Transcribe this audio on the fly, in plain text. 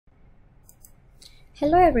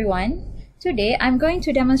Hello everyone. Today I'm going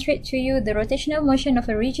to demonstrate to you the rotational motion of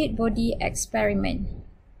a rigid body experiment.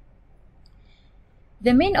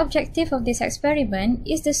 The main objective of this experiment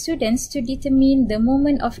is the students to determine the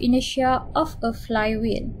moment of inertia of a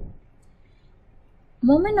flywheel.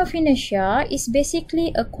 Moment of inertia is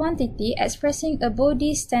basically a quantity expressing a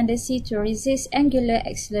body's tendency to resist angular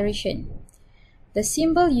acceleration. The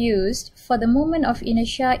symbol used for the moment of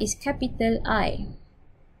inertia is capital I.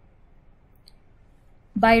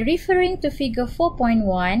 By referring to figure 4.1,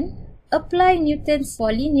 apply Newton's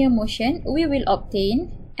for linear motion, we will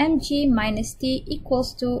obtain mg minus t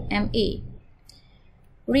equals to ma.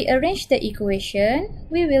 Rearrange the equation,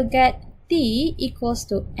 we will get t equals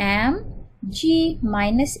to mg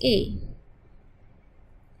minus a.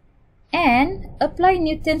 And apply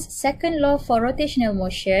Newton's second law for rotational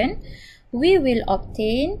motion, we will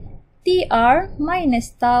obtain tr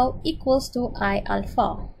minus tau equals to I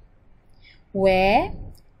alpha, where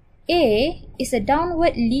a is a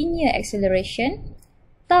downward linear acceleration,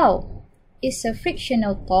 tau is a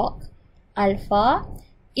frictional torque, alpha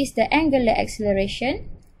is the angular acceleration,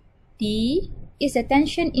 t is the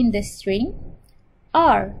tension in the string,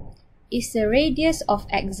 r is the radius of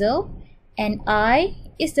axle, and I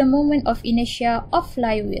is the moment of inertia of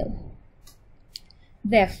flywheel.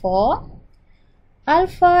 Therefore,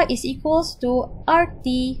 alpha is equals to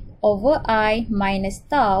RT over I minus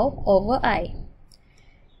tau over I.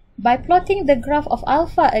 By plotting the graph of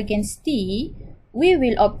alpha against t, we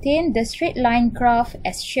will obtain the straight line graph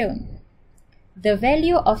as shown. The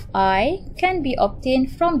value of I can be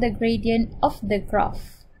obtained from the gradient of the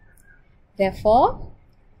graph. Therefore,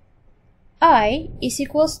 I is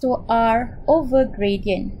equals to R over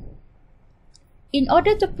gradient. In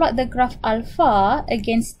order to plot the graph alpha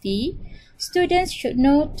against t, students should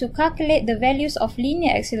know to calculate the values of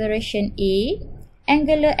linear acceleration A,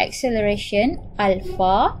 angular acceleration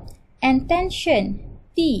alpha, and tension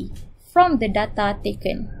T from the data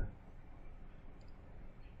taken.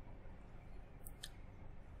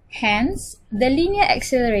 Hence, the linear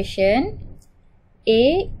acceleration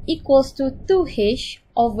A equals to 2h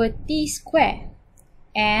over t square,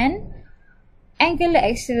 and angular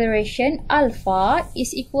acceleration alpha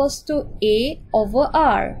is equals to A over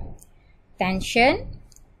R. Tension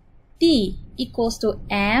T equals to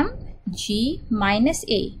mg minus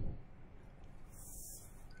A,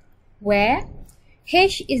 where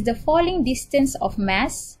h is the falling distance of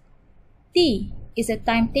mass, t is the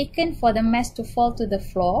time taken for the mass to fall to the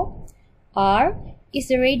floor, r is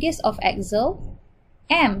the radius of axle,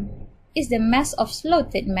 m is the mass of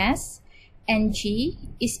slotted mass, and g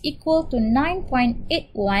is equal to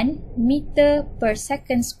 9.81 meter per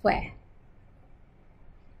second square.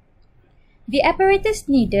 The apparatus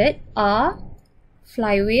needed are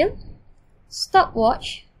flywheel,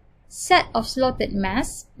 stopwatch, set of slotted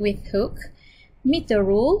mass with hook, meter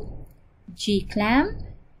rule, G-clamp,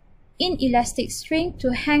 inelastic string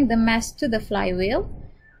to hang the mass to the flywheel,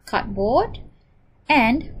 cardboard,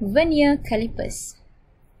 and vernier calipers.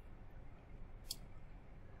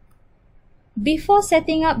 Before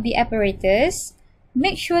setting up the apparatus,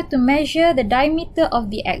 make sure to measure the diameter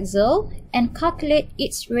of the axle and calculate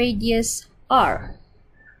its radius R.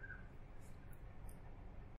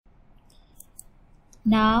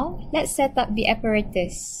 Now, let's set up the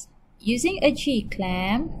apparatus. Using a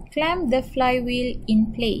G-clamp, clamp the flywheel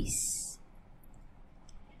in place.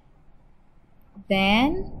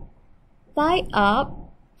 Then, tie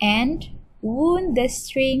up and wound the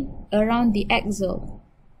string around the axle.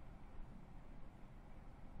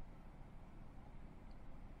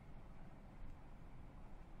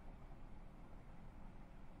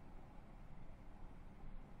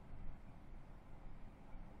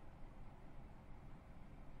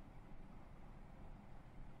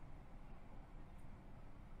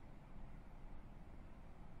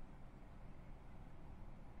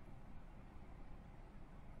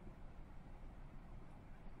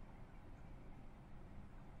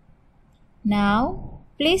 Now,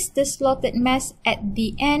 place the slotted mass at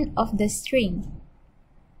the end of the string.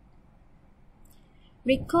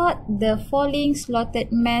 Record the falling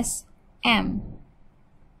slotted mass M.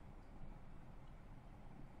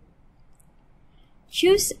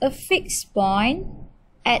 Choose a fixed point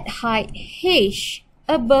at height h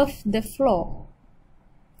above the floor.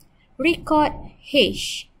 Record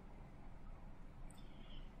h.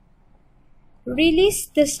 Release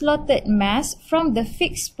the slotted mass from the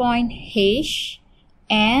fixed point h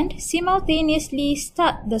and simultaneously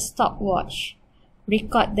start the stopwatch.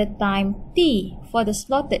 Record the time t for the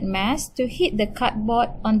slotted mass to hit the cardboard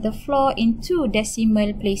on the floor in 2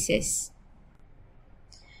 decimal places.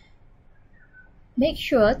 Make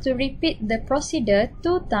sure to repeat the procedure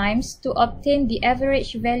 2 times to obtain the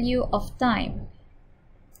average value of time.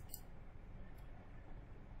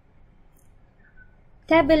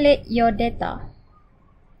 Tabulate your data.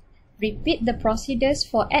 Repeat the procedures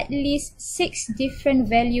for at least 6 different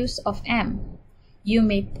values of m. You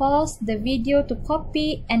may pause the video to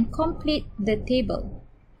copy and complete the table.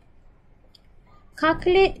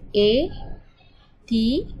 Calculate A,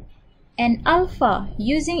 T, and alpha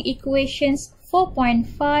using equations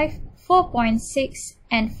 4.5, 4.6,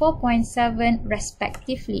 and 4.7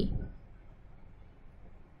 respectively.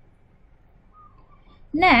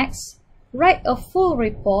 Next, write a full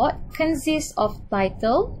report consists of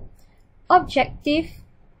title, objective,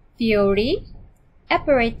 theory,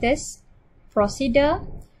 apparatus, procedure,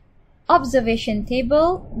 observation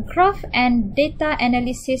table, graph, and data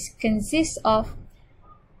analysis consists of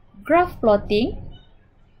graph plotting,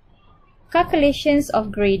 calculations of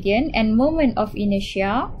gradient and moment of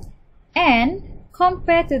inertia, and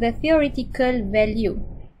compare to the theoretical value.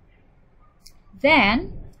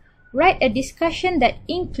 Then, write a discussion that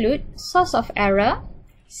includes source of error,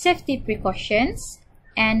 safety precautions,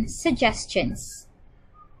 and suggestions.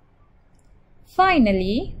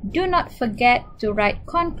 Finally, do not forget to write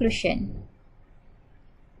conclusion.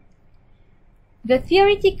 The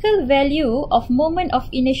theoretical value of moment of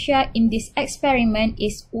inertia in this experiment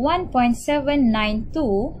is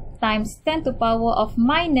 1.792 times 10 to the power of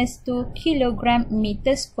minus 2 kilogram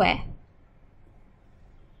meter square.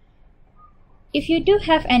 If you do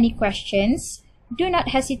have any questions, do not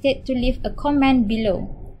hesitate to leave a comment below.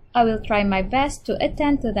 I will try my best to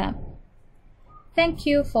attend to them. Thank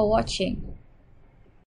you for watching.